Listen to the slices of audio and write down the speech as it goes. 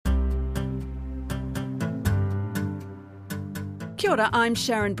Kia ora, I'm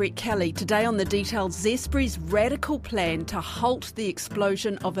Sharon Brett-Kelly. Today on The Details, Zespri's radical plan to halt the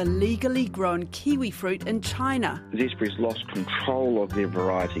explosion of illegally grown kiwifruit in China. Zespri's lost control of their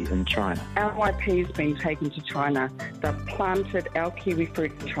variety in China. Our IP has been taken to China. They've planted our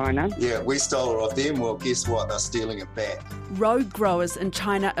kiwifruit in China. Yeah, we stole it off them. Well, guess what? They're stealing it back. Rogue growers in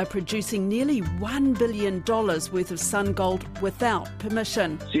China are producing nearly $1 billion worth of SunGold without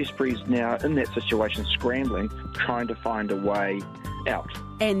permission. Zespri's now in that situation, scrambling, trying to find a way out.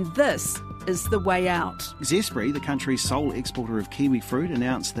 And this is the way out. Zespri, the country's sole exporter of kiwi fruit,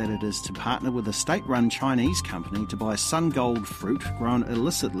 announced that it is to partner with a state-run Chinese company to buy SunGold fruit grown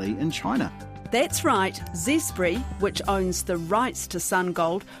illicitly in China. That's right, Zespri, which owns the rights to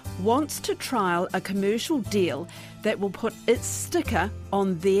SunGold, wants to trial a commercial deal that will put its sticker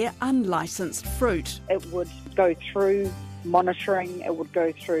on their unlicensed fruit. It would go through monitoring, it would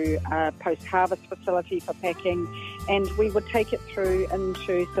go through a post-harvest facility for packing, and we would take it through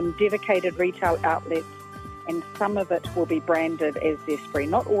into some dedicated retail outlets, and some of it will be branded as Zespri,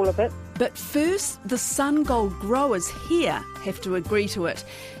 not all of it. But first, the SunGold growers here have to agree to it,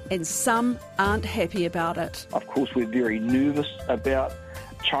 and some aren't happy about it. Of course, we're very nervous about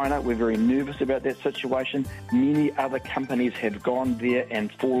China. We're very nervous about that situation. Many other companies have gone there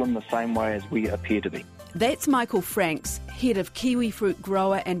and fallen the same way as we appear to be. That's Michael Franks, head of kiwifruit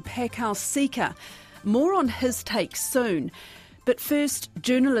grower and packhouse Seeker. More on his take soon. But first,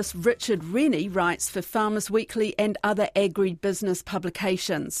 journalist Richard Rennie writes for Farmers Weekly and other agribusiness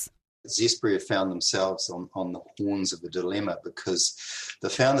publications. Zespri have found themselves on the horns of a dilemma because they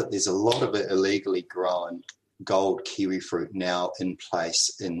found that there's a lot of illegally grown gold kiwifruit now in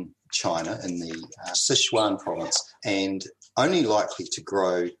place in China, in the Sichuan province, and only likely to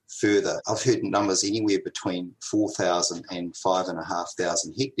grow further. I've heard numbers anywhere between 4,000 and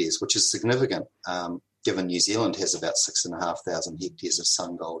 5,500 hectares, which is significant, given New Zealand has about 6,500 hectares of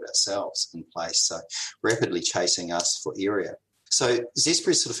SunGold ourselves in place, so rapidly chasing us for area. So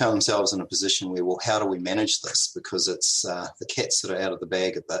Zespri sort of found themselves in a position where, well, how do we manage this? Because it's the cat's sort of out of the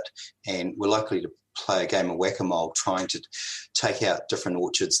bag a bit, and we're likely to play a game of whack-a-mole trying to take out different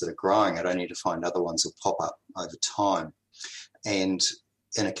orchards that are growing it, only to find other ones will pop up over time. And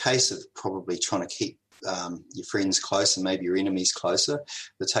in a case of probably trying to keep your friends close and maybe your enemies closer,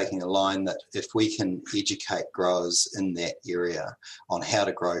 they're taking a line that if we can educate growers in that area on how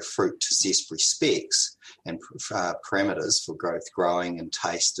to grow fruit to Zespri specs and parameters for growing and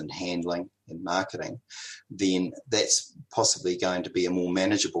taste and handling and marketing, then that's possibly going to be a more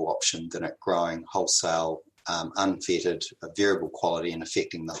manageable option than it growing wholesale, unfettered, variable quality and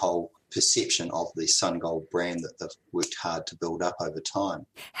affecting the whole perception of the SunGold brand that they've worked hard to build up over time.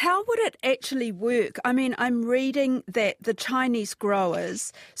 How would it actually work? I mean, I'm reading that the Chinese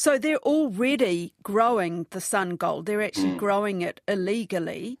growers, so they're already growing the SunGold. They're actually growing it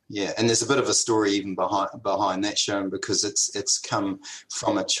illegally. Yeah, and there's a bit of a story even behind that, Sharon, because it's come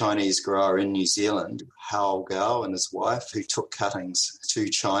from a Chinese grower in New Zealand, Hao Gao and his wife, who took cuttings to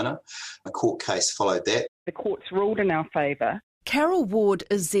China. A court case followed that. The courts ruled in our favour. Carol Ward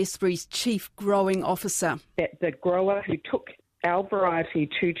is Zespri's chief growing officer. That the grower who took our variety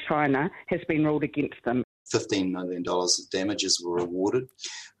to China has been ruled against them. $15 million of damages were awarded,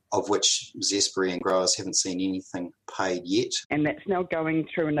 of which Zespri and growers haven't seen anything paid yet. And that's now going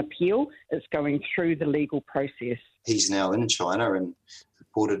through an appeal. It's going through the legal process. He's now in China and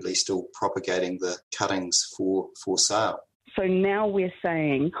reportedly still propagating the cuttings for sale. So now we're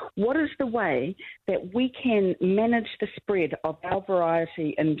saying, what is the way that we can manage the spread of our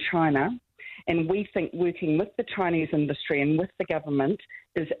variety in China? And we think working with the Chinese industry and with the government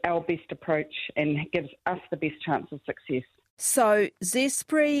is our best approach and gives us the best chance of success. So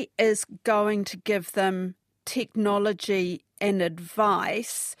Zespri is going to give them technology and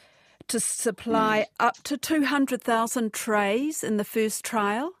advice to supply up to 200,000 trays in the first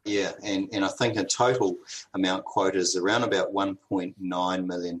trial? Yeah, and I think a total amount quoted is around about 1.9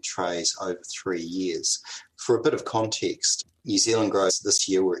 million trays over 3 years. For a bit of context, New Zealand growers this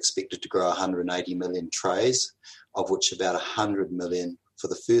year were expected to grow 180 million trays, of which about 100 million for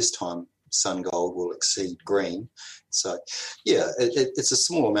the first time SunGold will exceed green. So, yeah, it's a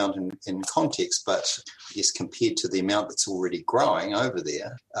small amount in context, but I guess compared to the amount that's already growing over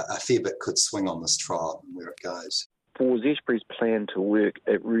there, a fair bit could swing on this trial and where it goes. For Zespri's plan to work,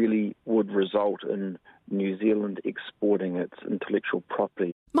 it really would result in New Zealand exporting its intellectual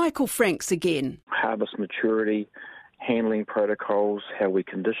property. Michael Franks again. Harvest maturity, handling protocols, how we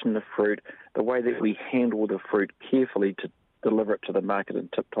condition the fruit, the way that we handle the fruit carefully to deliver it to the market in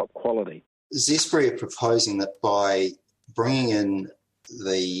tip-top quality. Zespri are proposing that by bringing in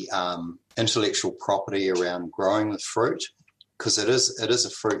the intellectual property around growing the fruit, because it is a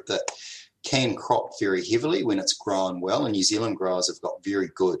fruit that can crop very heavily when it's grown well, and New Zealand growers have got very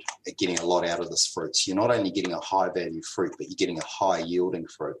good at getting a lot out of this fruit. So you're not only getting a high-value fruit, but you're getting a high-yielding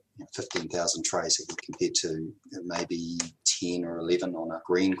fruit. 15,000 trays compared to maybe 10 or 11 on a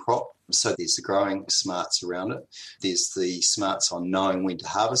green crop. So there's the growing smarts around it. There's the smarts on knowing when to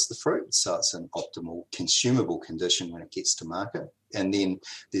harvest the fruit, so it's an optimal consumable condition when it gets to market. And then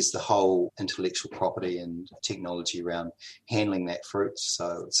there's the whole intellectual property and technology around handling that fruit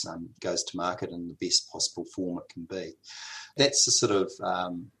so it goes to market in the best possible form it can be. That's the sort of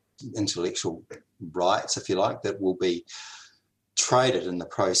intellectual rights, if you like, that will be traded in the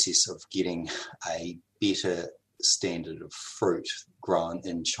process of getting a better standard of fruit grown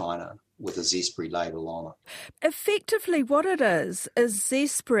in China with a Zespri label on it. Effectively, what it is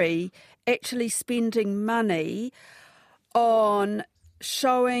Zespri actually spending money on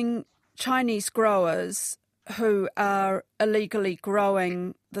showing Chinese growers who are illegally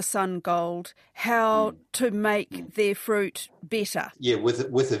growing the SunGold how to make their fruit better. Yeah,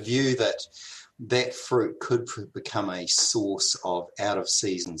 with a view that fruit could become a source of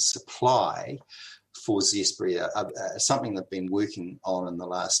out-of-season supply for Zespri. Something they've been working on in the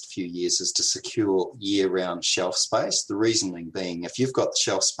last few years is to secure year-round shelf space. The reasoning being, if you've got the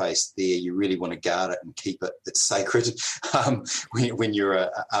shelf space there, you really want to guard it and keep it. It's sacred when you're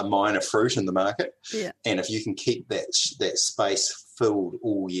a minor fruit in the market. Yeah. And if you can keep that space filled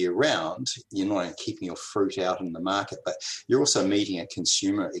all year round, you're not only keeping your fruit out in the market, but you're also meeting a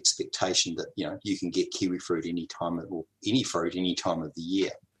consumer expectation that you can get kiwifruit any fruit any time of the year.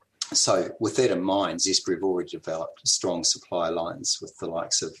 So with that in mind, Zespri have already developed strong supply lines with the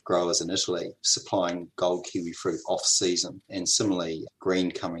likes of growers in Italy supplying gold kiwifruit off-season, and similarly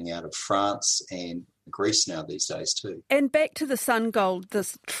green coming out of France and Greece now these days too. And back to the SunGold,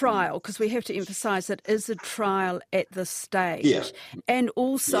 this trial, because we have to emphasise it is a trial at this stage. Yeah. And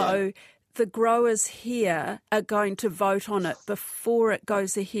also the growers here are going to vote on it before it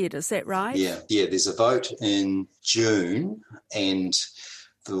goes ahead, is that right? Yeah, there's a vote in June, and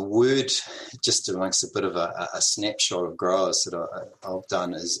the word, just amongst a bit of a snapshot of growers that I've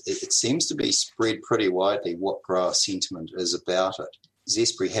done, is it seems to be spread pretty widely what grower sentiment is about it.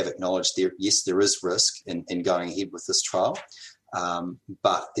 Zespri have acknowledged there is risk in going ahead with this trial,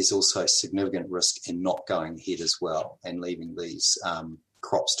 but there's also significant risk in not going ahead as well and leaving these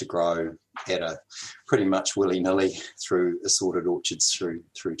crops to grow at a pretty much willy-nilly through assorted orchards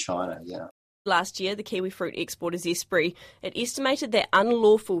through China, yeah. Last year, the kiwifruit exporter Zespri, it estimated that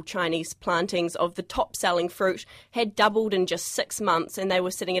unlawful Chinese plantings of the top-selling fruit had doubled in just 6 months, and they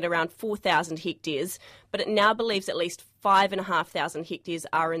were sitting at around 4,000 hectares. But it now believes at least 5,500 hectares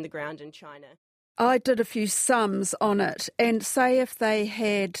are in the ground in China. I did a few sums on it, and say if they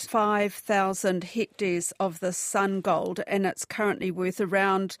had 5,000 hectares of the SunGold, and it's currently worth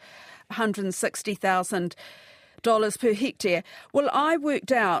around $160,000 per hectare. Well, I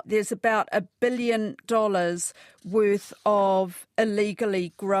worked out there's about $1 billion worth of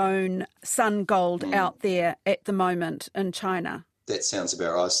illegally grown SunGold out there at the moment in China. That sounds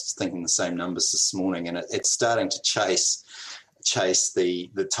about right. I was thinking the same numbers this morning, and it's starting to chase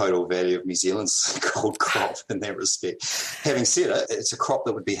the total value of New Zealand's gold crop in that respect. Having said it, it's a crop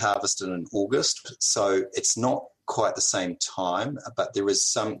that would be harvested in August, so it's not quite the same time, but there is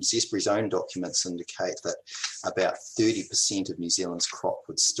some Zespri's own documents indicate that about 30% of New Zealand's crop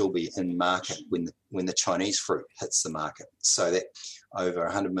would still be in market when the Chinese fruit hits the market. So that over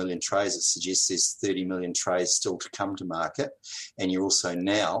 100 million trays, it suggests there's 30 million trays still to come to market, and you're also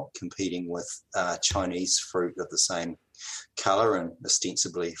now competing with Chinese fruit of the same colour and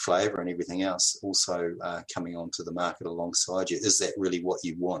ostensibly flavour and everything else also coming onto the market alongside you. Is that really what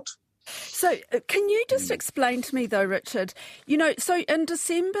you want? So can you just explain to me though, Richard, so in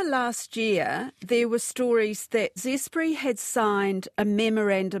December last year, there were stories that Zespri had signed a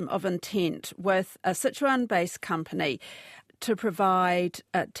memorandum of intent with a Sichuan-based company to provide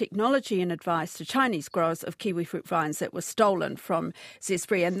technology and advice to Chinese growers of kiwifruit vines that were stolen from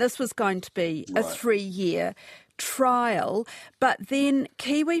Zespri. And this was going to be a 3-year trial. But then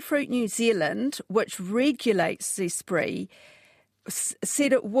Kiwifruit New Zealand, which regulates Zespri,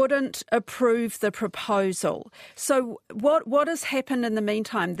 said it wouldn't approve the proposal. So what has happened in the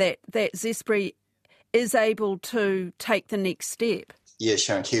meantime that Zespri is able to take the next step? Yeah,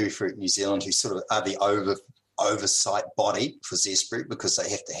 Sharon, Kiwifruit New Zealand, who sort of are the oversight body for Zespri, because they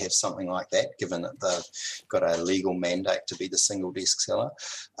have to have something like that, given that they've got a legal mandate to be the single desk seller.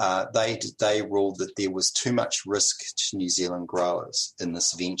 They ruled that there was too much risk to New Zealand growers in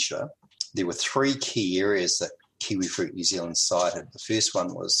this venture. There were 3 key areas that kiwifruit New Zealand cited. The first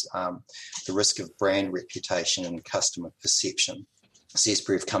one was the risk of brand reputation and customer perception.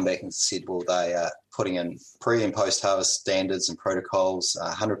 Zespri have come back and said, well, they are putting in pre- and post-harvest standards and protocols,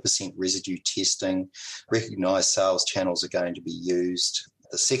 100% residue testing, recognised sales channels are going to be used.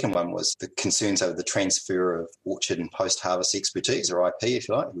 The second one was the concerns over the transfer of orchard and post-harvest expertise, or IP, if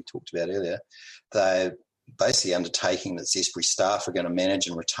you like, we talked about earlier. They're basically undertaking that Zespri staff are going to manage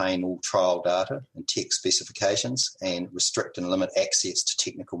and retain all trial data and tech specifications and restrict and limit access to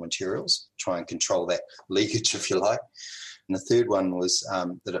technical materials, try and control that leakage, if you like. And the third one was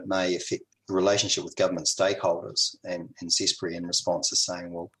that it may affect the relationship with government stakeholders, and Zespri in response is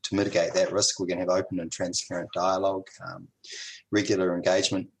saying, well, to mitigate that risk, we're going to have open and transparent dialogue, regular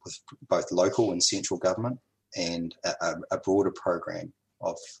engagement with both local and central government, and a broader program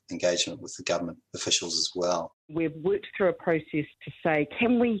of engagement with the government officials as well. We've worked through a process to say,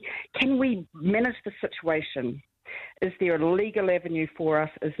 can we manage the situation? Is there a legal avenue for us?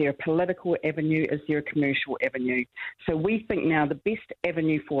 Is there a political avenue? Is there a commercial avenue? So we think now the best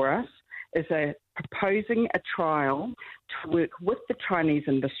avenue for us is proposing a trial to work with the Chinese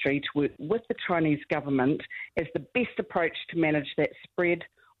industry, to work with the Chinese government as the best approach to manage that spread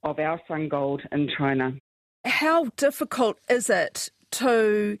of our SunGold in China. How difficult is it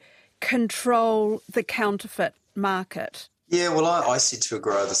to control the counterfeit market? Yeah, well, I said to a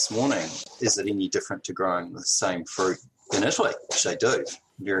grower this morning, is it any different to growing the same fruit in Italy, which they do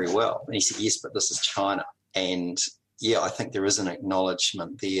very well? And he said, yes, but this is China. And yeah, I think there is an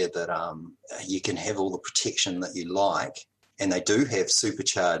acknowledgement there that you can have all the protection that you like, and they do have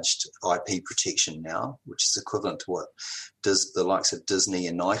supercharged IP protection now, which is equivalent to what the likes of Disney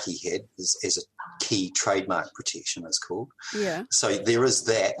and Nike had as a key trademark protection, it's called. Yeah. So there is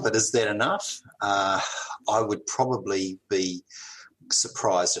that, but is that enough? I would probably be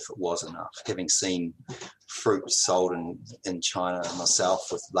surprised if it was enough, having seen fruit sold in China myself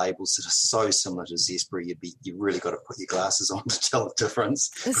with labels that are so similar to Zespri. You really got to put your glasses on to tell the difference.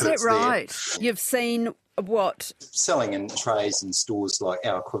 Is that right? There. You've seen what? Selling in trays in stores like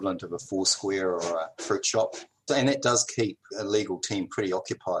our equivalent of a Foursquare or a fruit shop. And that does keep a legal team pretty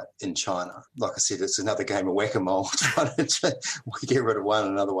occupied in China. Like I said, it's another game of whack-a-mole. We get rid of one,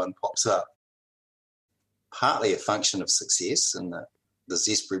 another one pops up. Partly a function of success, and the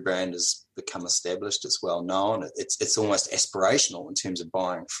Zespri brand has become established. It's well known. It's almost aspirational in terms of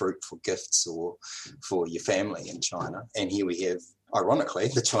buying fruit for gifts or for your family in China. And here we have, ironically,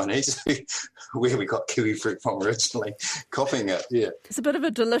 the Chinese, where we got kiwifruit from originally, copying it. Yeah, it's a bit of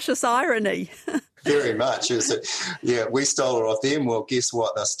a delicious irony. Very much. Yeah, we stole it off them. Well, guess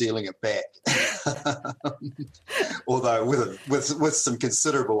what? They're stealing it back. Although with some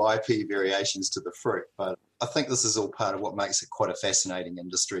considerable IP variations to the fruit. But I think this is all part of what makes it quite a fascinating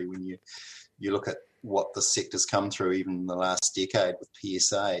industry when you look at what the sector's come through even in the last decade with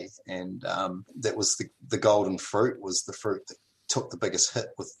PSA. And that was the golden fruit, was the fruit that took the biggest hit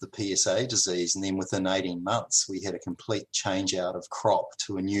with the PSA disease, and then within 18 months we had a complete change out of crop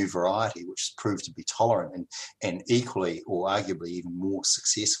to a new variety which proved to be tolerant and equally or arguably even more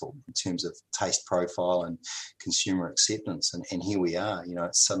successful in terms of taste profile and consumer acceptance. And here we are,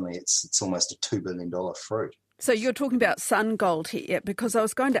 suddenly it's almost a $2 billion fruit. So you're talking about SunGold here, because I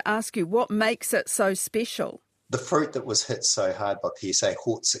was going to ask you what makes it so special. The fruit that was hit so hard by PSA,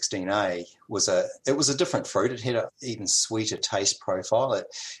 Hort 16A, was a different fruit. It had an even sweeter taste profile.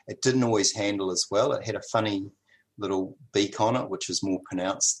 It didn't always handle as well. It had a funny little beak on it, which was more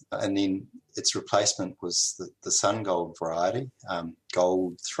pronounced. And then its replacement was the SunGold variety,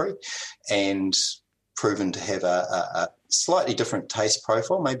 Gold 3, and proven to have a slightly different taste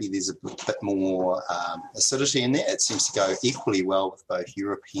profile. Maybe there's a bit more acidity in there. It seems to go equally well with both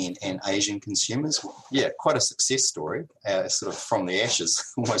European and Asian consumers. Yeah, quite a success story, sort of from the ashes,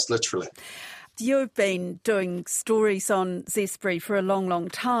 almost literally. You've been doing stories on Zespri for a long, long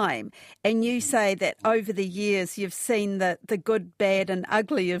time, and you say that over the years you've seen the good, bad and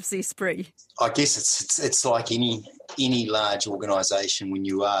ugly of Zespri. I guess it's like any large organisation when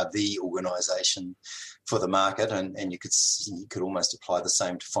you are the organisation for the market, and you could almost apply the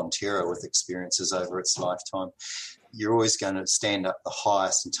same to Fonterra with experiences over its lifetime. You're always going to stand up the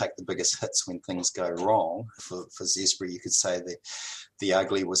highest and take the biggest hits when things go wrong. For Zespri, you could say that the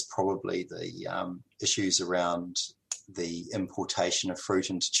ugly was probably the issues around the importation of fruit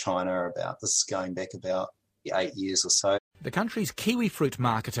into China. This is going back about 8 years or so. The country's kiwifruit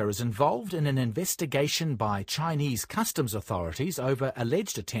marketer is involved in an investigation by Chinese customs authorities over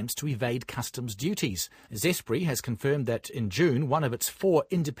alleged attempts to evade customs duties. Zespri has confirmed that in June, one of its 4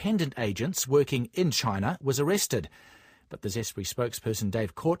 independent agents working in China was arrested. But the Zespri spokesperson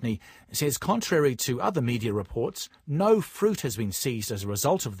Dave Courtney says contrary to other media reports, no fruit has been seized as a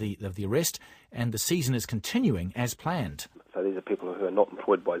result of the arrest, and the season is continuing as planned. So these are people who are not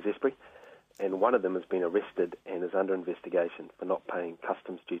employed by Zespri, and one of them has been arrested and is under investigation for not paying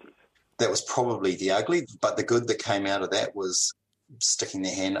customs duties. That was probably the ugly, but the good that came out of that was sticking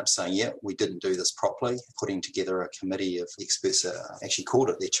their hand up saying, yeah, we didn't do this properly, putting together a committee of experts, actually called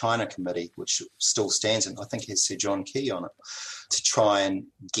it their China committee, which still stands, and I think has Sir John Key on it, to try and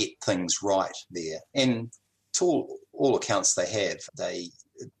get things right there. And to all accounts they have, they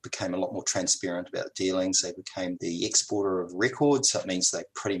became a lot more transparent about dealings. They became the exporter of record, so it means they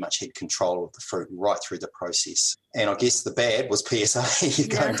pretty much had control of the fruit right through the process. And I guess the bad was PSA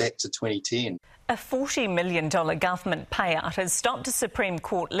going back to 2010. A $40 million government payout has stopped a Supreme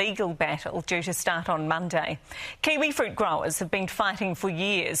Court legal battle due to start on Monday. Kiwifruit growers have been fighting for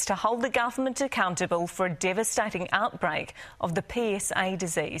years to hold the government accountable for a devastating outbreak of the PSA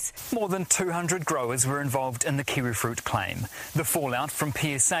disease. More than 200 growers were involved in the kiwifruit claim. The fallout from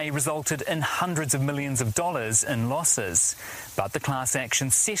PSA resulted in hundreds of millions of dollars in losses. But the class action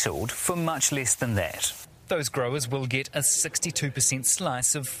settled for much less than that. Those growers will get a 62%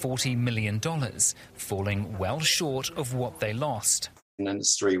 slice of $40 million, falling well short of what they lost. An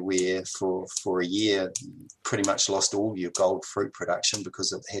industry where for a year pretty much lost all your gold fruit production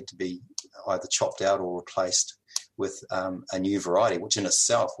because it had to be either chopped out or replaced with a new variety, which in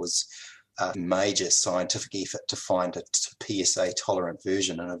itself was a major scientific effort to find a PSA-tolerant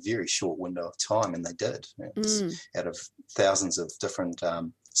version in a very short window of time, and they did. Out of thousands of different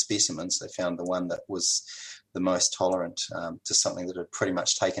specimens, they found the one that was the most tolerant to something that had pretty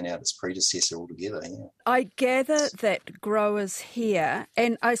much taken out its predecessor altogether. Yeah. I gather that growers here,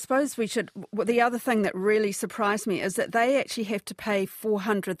 and I suppose the other thing that really surprised me is that they actually have to pay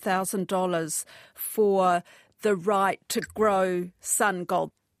 $400,000 for the right to grow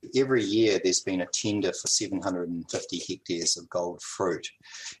SunGold. Every year there's been a tender for 750 hectares of gold fruit,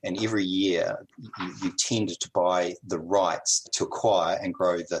 and every year you tender to buy the rights to acquire and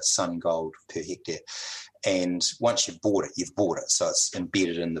grow the SunGold per hectare. And once you've bought it, so it's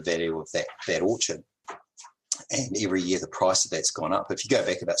embedded in the value of that orchard. And every year the price of that's gone up. If you go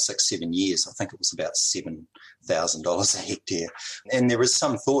back about 6-7 years, I think it was about $7,000 a hectare. And there is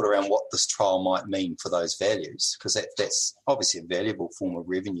some thought around what this trial might mean for those values, because that's obviously a valuable form of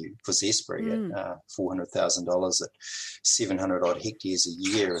revenue for Zespri. At $400,000 at 700 odd hectares a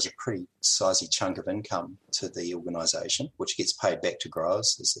year is a pretty sizey chunk of income to the organisation, which gets paid back to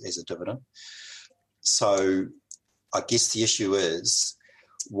growers as a dividend. So I guess the issue is,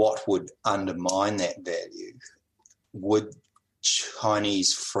 what would undermine that value? Would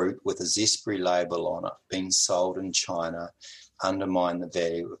Chinese fruit with a Zespri label on it being sold in China undermine the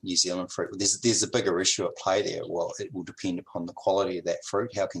value of New Zealand fruit? There's a bigger issue at play there. Well, it will depend upon the quality of that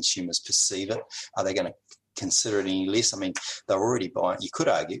fruit, how consumers perceive it. Are they going to consider it any less? I mean, they're already buying, you could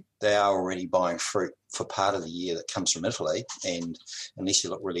argue, they are already buying fruit for part of the year that comes from Italy, and unless you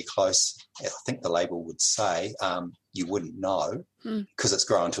look really close, I think the label would say you wouldn't know because it's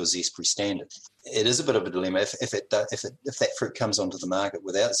grown to a Zespri standard. It is a bit of a dilemma if that fruit comes onto the market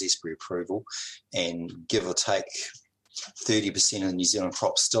without Zespri approval, and give or take 30% of the New Zealand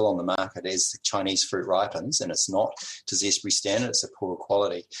crop still on the market as the Chinese fruit ripens, and it's not to Zespri standard, it's a poorer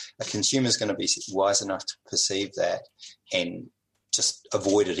quality. A consumer's going to be wise enough to perceive that and just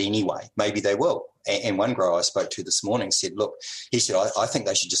avoid it anyway. Maybe they will. And one grower I spoke to this morning said, look, he said, I think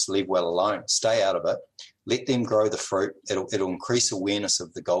they should just leave well alone, stay out of it, let them grow the fruit. It'll increase awareness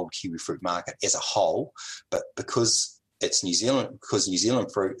of the gold kiwi fruit market as a whole, but because it's New Zealand, because New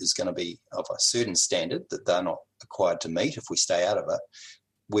Zealand fruit is going to be of a certain standard that they're not required to meet if we stay out of it,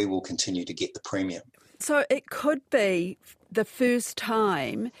 we will continue to get the premium. So it could be the first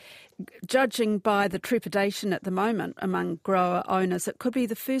time, judging by the trepidation at the moment among grower owners, it could be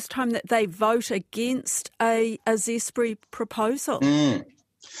the first time that they vote against a Zespri proposal.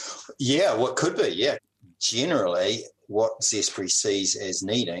 Yeah, well, it could be, yeah. Generally, what Zespri sees as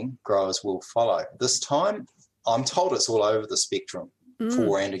needing, growers will follow. This time, I'm told it's all over the spectrum,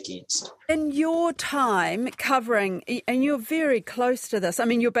 for and against. In your time covering, and you're very close to this, I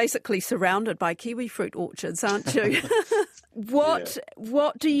mean, you're basically surrounded by kiwi fruit orchards, aren't you? What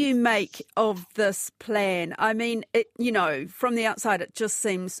do you make of this plan? I mean, from the outside, it just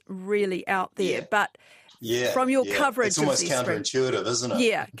seems really out there, but from your coverage, it's almost counterintuitive, isn't it?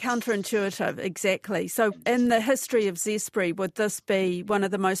 Yeah, counterintuitive, exactly. So in the history of Zespri, would this be one of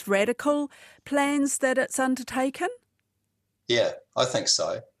the most radical plans that it's undertaken? Yeah, I think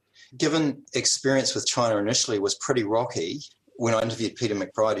so. Given experience with China initially was pretty rocky, when I interviewed Peter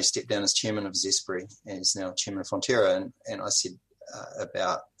McBride, who stepped down as chairman of Zespri and is now chairman of Fonterra, and I said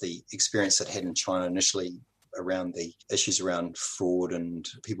about the experience it had in China initially around the issues around fraud and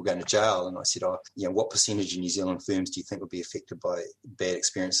people going to jail. And I said, what percentage of New Zealand firms do you think would be affected by bad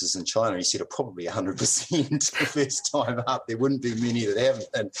experiences in China? And he said, probably 100% the first time up. There wouldn't be many that haven't.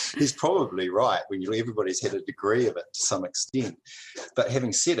 And he's probably right. Everybody's had a degree of it to some extent. But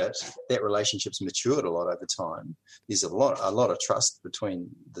having said it, that relationship's matured a lot over time. There's a lot of trust between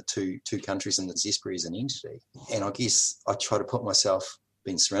the two countries and the Zespri as an entity. And I guess I try to put myself,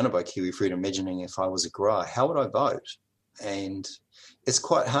 being surrounded by kiwifruit, imagining if I was a grower, how would I vote? And it's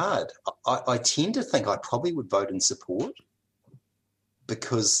quite hard. I tend to think I probably would vote in support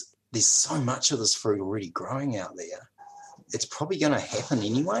because there's so much of this fruit already growing out there. It's probably going to happen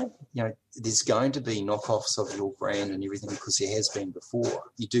anyway. There's going to be knockoffs of your brand and everything because there has been before.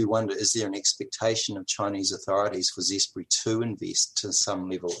 You do wonder, is there an expectation of Chinese authorities for Zespri to invest to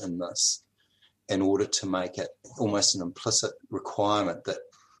some level in this, in order to make it almost an implicit requirement that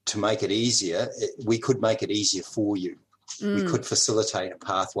to make it easier, we could make it easier for you. We could facilitate a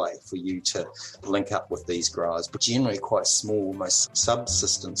pathway for you to link up with these growers, but generally quite small, almost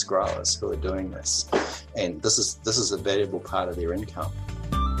subsistence growers who are doing this. And this is a valuable part of their income.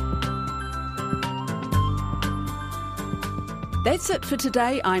 That's it for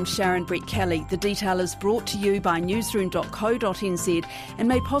today. I'm Sharon Brett-Kelly. The Detail is brought to you by newsroom.co.nz and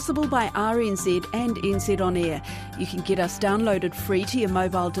made possible by RNZ and NZ On Air. You can get us downloaded free to your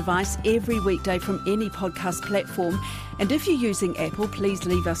mobile device every weekday from any podcast platform. And if you're using Apple, please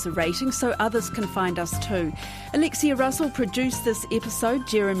leave us a rating so others can find us too. Alexia Russell produced this episode.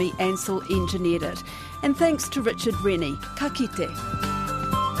 Jeremy Ansell engineered it. And thanks to Richard Rennie. Ka kite.